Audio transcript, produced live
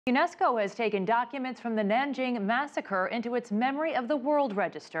UNESCO has taken documents from the Nanjing Massacre into its Memory of the World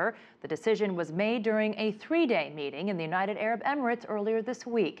Register. The decision was made during a 3-day meeting in the United Arab Emirates earlier this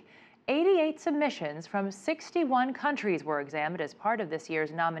week. 88 submissions from 61 countries were examined as part of this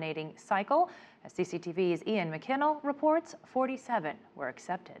year's nominating cycle. As CCTV's Iain McKinnell reports, 47 were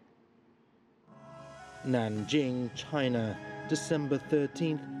accepted. Nanjing, China, December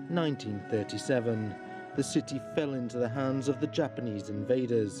 13, 1937. The city fell into the hands of the Japanese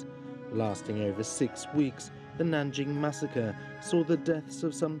invaders. Lasting over 6 weeks, the Nanjing Massacre saw the deaths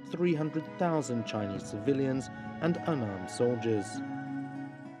of some 300,000 Chinese civilians and unarmed soldiers.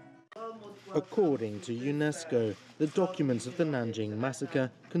 According to UNESCO, the documents of the Nanjing Massacre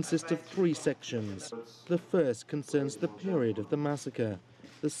consist of 3 sections. The first concerns the period of the massacre.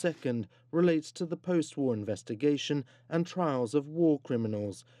 The second relates to the post-war investigation and trials of war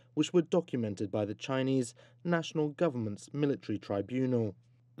criminals, which were documented by the Chinese National Government's military tribunal.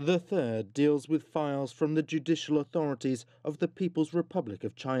 The third deals with files from the judicial authorities of the People's Republic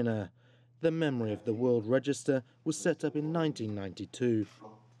of China. The Memory of the World Register was set up in 1992.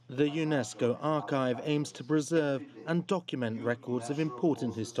 The UNESCO archive aims to preserve and document records of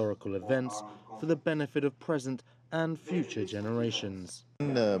important historical events for the benefit of present and future generations.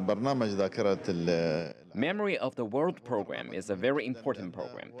 Memory of the World program is a very important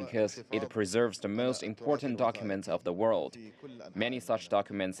program because it preserves the most important documents of the world. Many such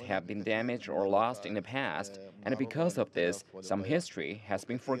documents have been damaged or lost in the past, and because of this, some history has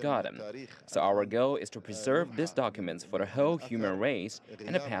been forgotten. So our goal is to preserve these documents for the whole human race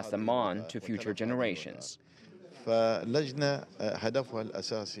and to pass them on to future generations.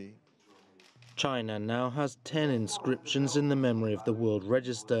 China now has 10 inscriptions in the Memory of the World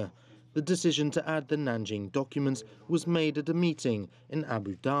Register. The decision to add the Nanjing documents was made at a meeting in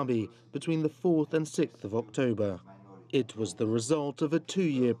Abu Dhabi between the 4th and 6th of October. It was the result of a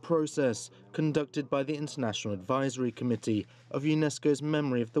 2-year process conducted by the International Advisory Committee of UNESCO's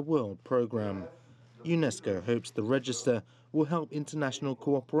Memory of the World program. UNESCO hopes the register will help international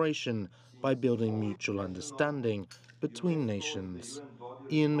cooperation by building mutual understanding between nations.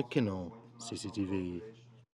 Iain McKinnell, CCTV.